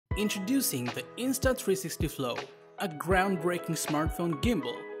Introducing the Insta360 Flow, a groundbreaking smartphone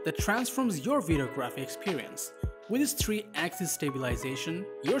gimbal that transforms your videography experience. With its 3-axis stabilization,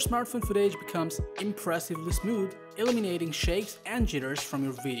 your smartphone footage becomes impressively smooth, eliminating shakes and jitters from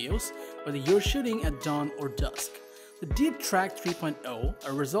your videos, whether you're shooting at dawn or dusk. The Deep Track 3.0,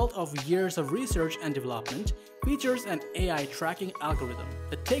 a result of years of research and development, features an AI tracking algorithm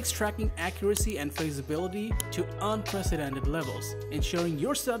that takes tracking accuracy and feasibility to unprecedented levels, ensuring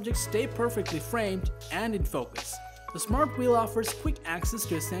your subjects stay perfectly framed and in focus. The Smart Wheel offers quick access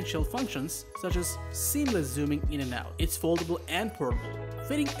to essential functions such as seamless zooming in and out. It's foldable and portable,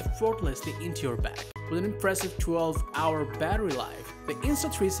 fitting effortlessly into your bag. With an impressive 12-hour battery life, the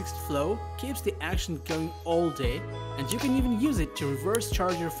Insta360 Flow keeps the action going all day, and you can even use it to reverse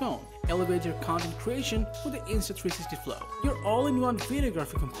charge your phone. Elevate your content creation with the Insta360 Flow, your all-in-one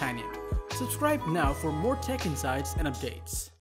videography companion. Subscribe now for more tech insights and updates.